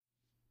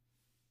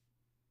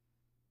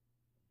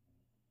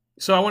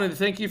So I wanted to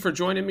thank you for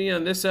joining me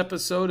on this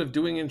episode of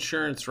Doing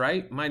Insurance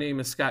Right. My name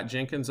is Scott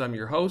Jenkins. I'm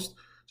your host,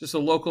 just a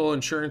local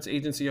insurance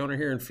agency owner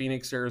here in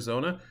Phoenix,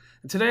 Arizona.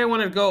 And today I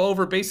wanted to go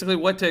over basically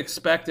what to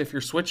expect if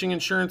you're switching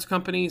insurance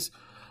companies,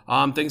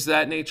 things of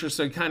that nature,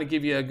 so kind of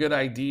give you a good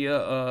idea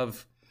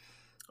of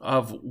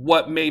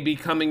what may be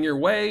coming your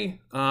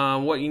way,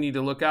 what you need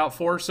to look out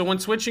for. So when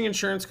switching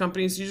insurance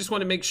companies, you just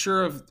want to make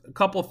sure of a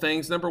couple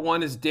things. Number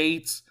one is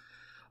dates,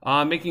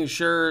 making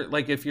sure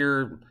like if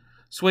you're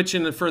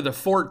switching for the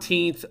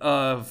 14th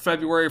of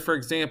February, for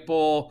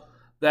example,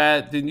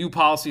 that the new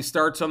policy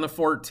starts on the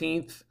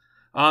 14th.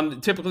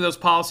 Typically, those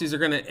policies are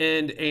going to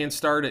end and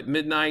start at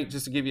midnight,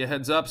 just to give you a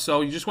heads up.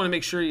 So you just want to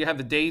make sure you have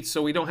the dates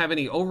so we don't have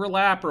any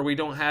overlap or we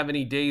don't have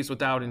any days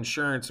without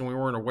insurance and we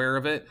weren't aware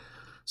of it.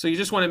 So you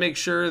just want to make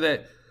sure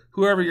that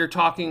whoever you're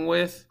talking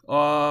with,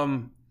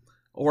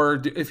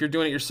 or if you're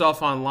doing it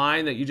yourself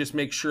online, that you just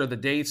make sure of the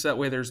dates. That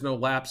way there's no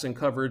lapse in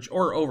coverage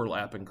or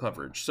overlap in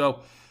coverage.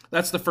 So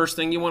that's the first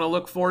thing you want to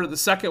look for. The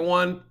second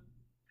one,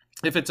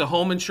 if it's a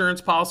home insurance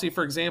policy,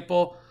 for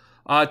example,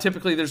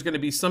 typically there's going to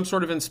be some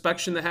sort of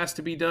inspection that has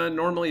to be done.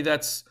 Normally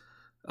that's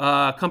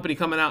a company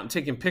coming out and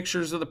taking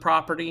pictures of the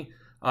property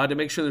to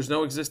make sure there's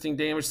no existing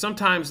damage.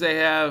 Sometimes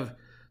there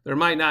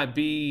might not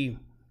be,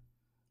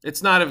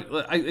 it's not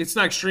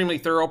extremely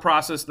thorough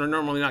process. They're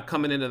normally not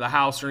coming into the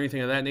house or anything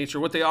of that nature.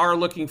 What they are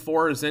looking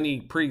for is any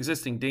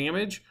pre-existing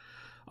damage.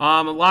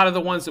 A lot of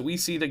the ones that we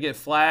see that get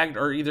flagged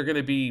are either going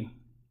to be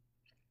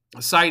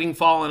siding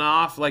falling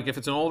off, like if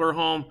it's an older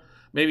home,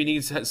 maybe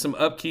needs some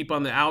upkeep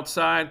on the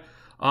outside.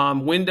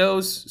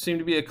 Windows seem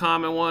to be a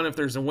common one. If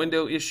there's a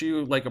window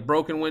issue, like a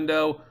broken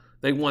window,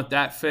 they want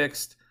that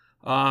fixed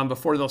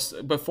before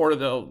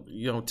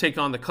they'll take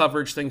on the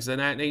coverage, things of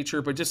that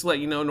nature. But just to let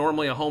you know,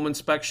 normally a home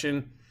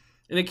inspection,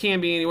 and it can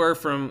be anywhere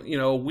from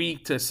a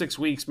week to 6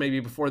 weeks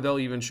maybe before they'll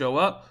even show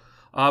up.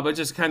 But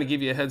just to kind of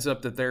give you a heads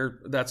up that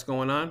that's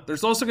going on.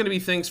 There's also going to be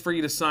things for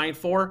you to sign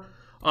for.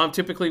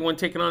 Typically when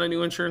taking on a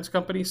new insurance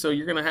company. So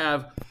you're going to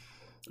have,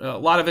 a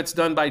lot of it's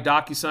done by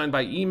DocuSign,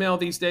 by email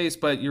these days,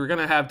 but you're going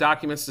to have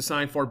documents to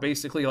sign for,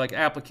 basically like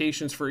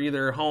applications for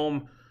either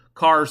home,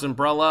 cars,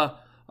 umbrella,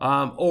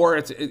 or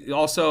it's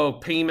also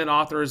payment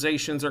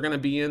authorizations are going to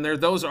be in there.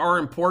 Those are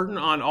important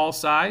on all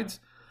sides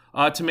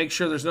to make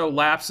sure there's no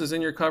lapses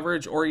in your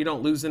coverage or you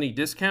don't lose any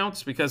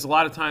discounts, because a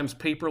lot of times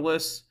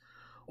paperless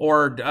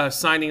or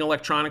signing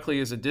electronically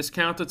is a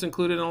discount that's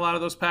included in a lot of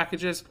those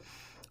packages.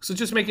 So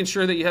just making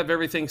sure that you have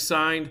everything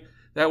signed.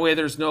 That way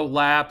there's no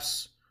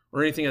lapse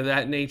or anything of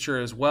that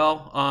nature as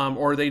well.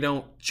 Or they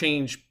don't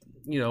change,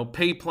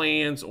 pay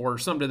plans or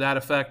something to that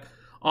effect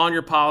on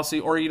your policy,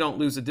 or you don't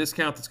lose a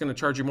discount that's going to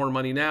charge you more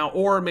money now,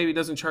 or maybe it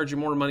doesn't charge you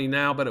more money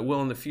now, but it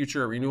will in the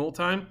future at renewal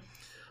time.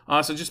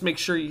 So just make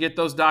sure you get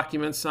those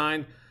documents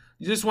signed.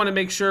 You just want to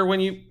make sure when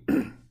you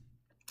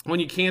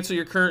cancel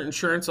your current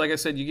insurance, like I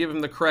said, you give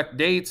them the correct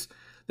dates.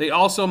 They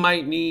also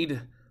might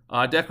need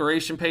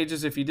declaration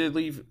pages if you did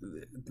leave.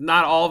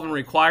 Not all of them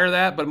require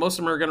that, but most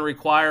of them are going to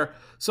require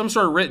some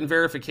sort of written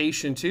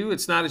verification too.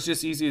 It's not as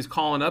just easy as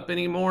calling up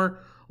anymore.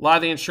 A lot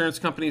of the insurance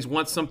companies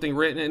want something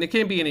written, and it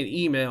can be in an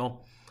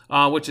email,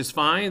 which is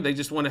fine. They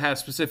just want to have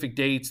specific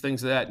dates,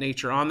 things of that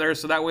nature on there.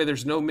 So that way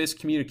there's no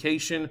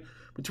miscommunication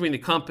between the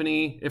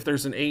company, if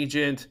there's an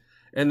agent,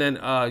 and then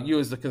you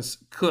as the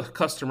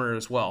customer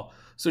as well.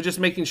 So just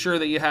making sure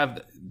that you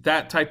have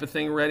that type of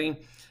thing ready.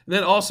 And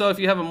then also, if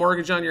you have a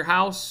mortgage on your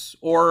house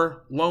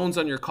or loans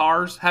on your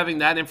cars, having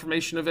that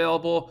information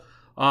available.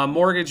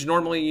 Mortgage,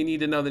 normally you need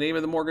to know the name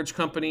of the mortgage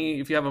company.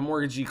 If you have a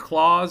mortgagee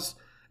clause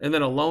and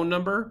then a loan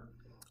number.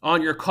 On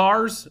your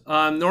cars,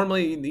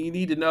 normally you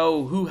need to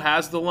know who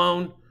has the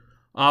loan.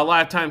 A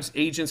lot of times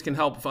agents can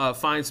help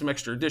find some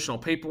extra additional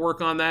paperwork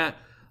on that,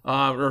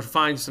 or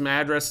find some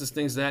addresses,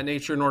 things of that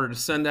nature in order to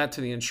send that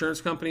to the insurance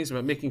companies,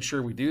 but making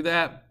sure we do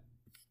that.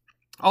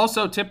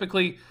 Also,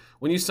 typically,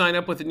 when you sign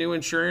up with a new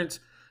insurance,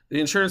 the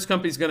insurance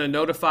company is going to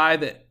notify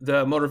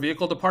the motor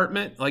vehicle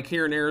department. Like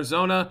here in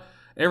Arizona,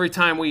 every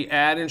time we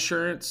add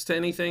insurance to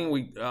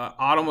anything,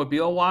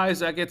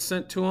 automobile-wise, that gets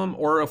sent to them.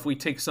 Or if we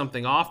take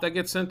something off, that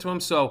gets sent to them.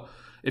 So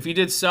if you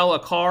did sell a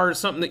car,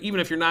 something that even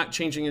if you're not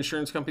changing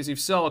insurance companies, if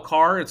you sell a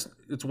car, it's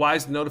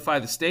wise to notify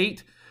the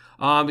state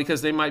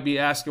because they might be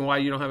asking why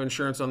you don't have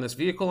insurance on this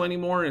vehicle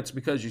anymore. And it's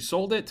because you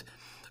sold it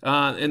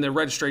and the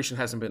registration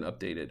hasn't been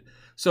updated.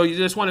 So you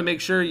just want to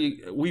make sure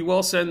we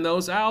will send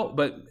those out,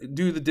 but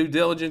do the due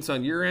diligence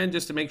on your end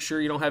just to make sure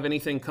you don't have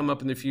anything come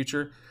up in the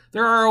future.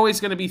 There are always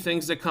going to be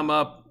things that come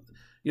up.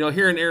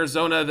 Here in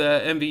Arizona,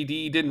 the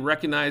MVD didn't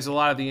recognize a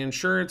lot of the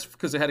insurance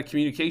because it had a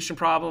communication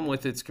problem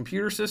with its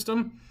computer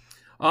system.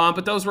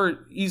 But those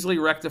were easily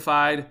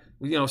rectified.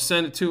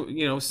 Send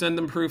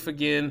them proof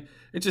again.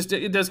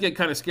 It does get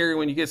kind of scary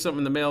when you get something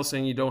in the mail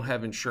saying you don't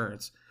have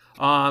insurance,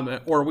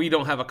 or we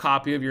don't have a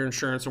copy of your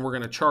insurance and we're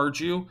going to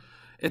charge you.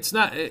 It's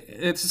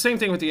the same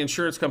thing with the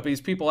insurance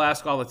companies. People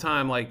ask all the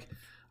time, like,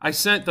 I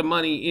sent the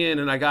money in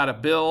and I got a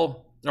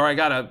bill, or I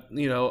got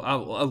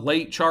a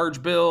late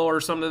charge bill or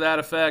something to that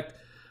effect.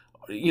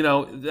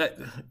 that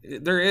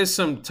there is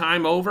some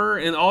time over.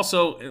 And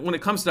also when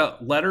it comes to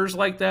letters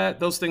like that,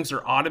 those things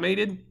are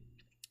automated.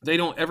 They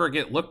don't ever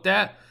get looked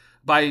at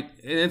and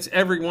it's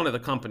every one of the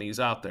companies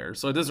out there.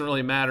 So it doesn't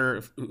really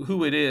matter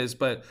who it is,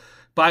 but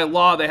by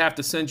law, they have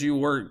to send you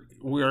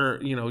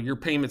where your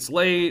payment's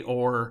late,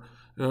 or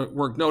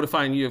we're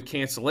notifying you of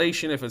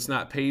cancellation if it's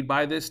not paid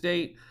by this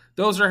date.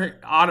 Those are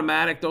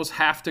automatic. Those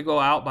have to go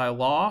out by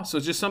law. So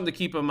it's just something to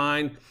keep in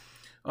mind.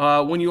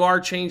 When you are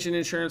changing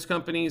insurance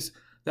companies,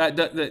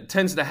 that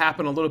tends to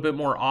happen a little bit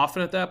more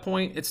often at that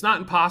point. It's not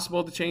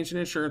impossible to change an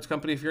insurance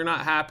company if you're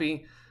not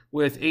happy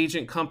with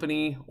agent,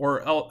 company,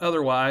 or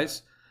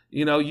otherwise.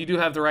 You do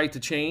have the right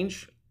to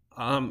change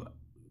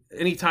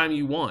anytime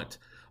you want.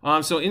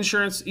 So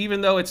insurance,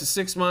 even though it's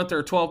a 6-month or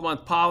a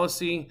 12-month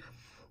policy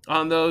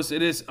on those,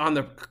 it is on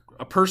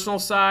a personal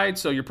side.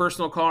 So your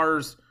personal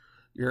cars,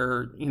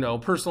 your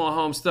personal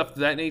home, stuff of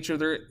that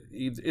nature,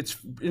 it's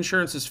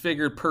insurance is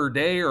figured per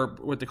day, or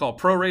what they call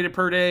prorated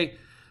per day,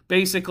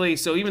 basically.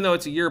 So even though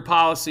it's a year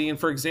policy, and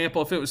for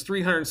example, if it was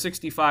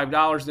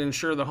 $365 to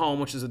insure the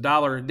home, which is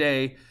 $1 a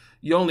day,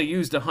 you only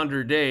used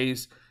 100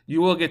 days, you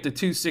will get the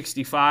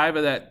 $265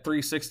 of that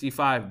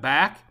 $365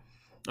 back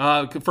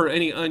for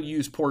any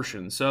unused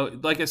portion. So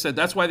like I said,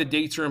 that's why the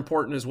dates are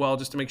important as well,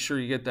 just to make sure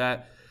you get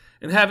that.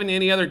 And having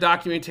any other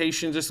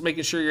documentation, just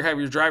making sure they have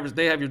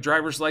your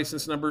driver's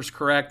license numbers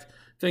correct,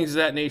 things of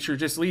that nature,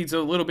 just leads a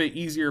little bit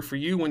easier for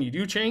you when you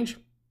do change,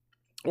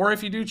 or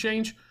if you do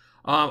change.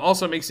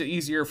 Also makes it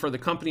easier for the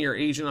company or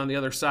agent on the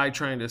other side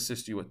trying to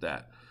assist you with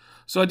that.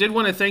 So I did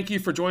want to thank you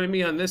for joining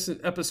me on this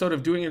episode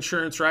of Doing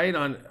Insurance Right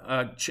on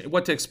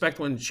what to expect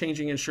when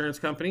changing insurance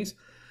companies.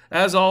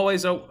 As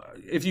always,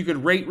 if you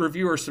could rate,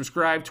 review, or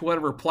subscribe to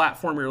whatever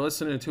platform you're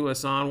listening to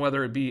us on,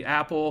 whether it be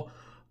Apple,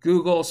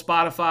 Google,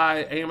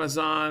 Spotify,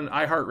 Amazon,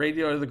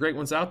 iHeartRadio, are the great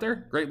ones out there.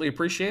 Greatly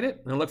appreciate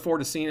it, and I look forward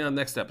to seeing you on the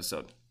next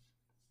episode.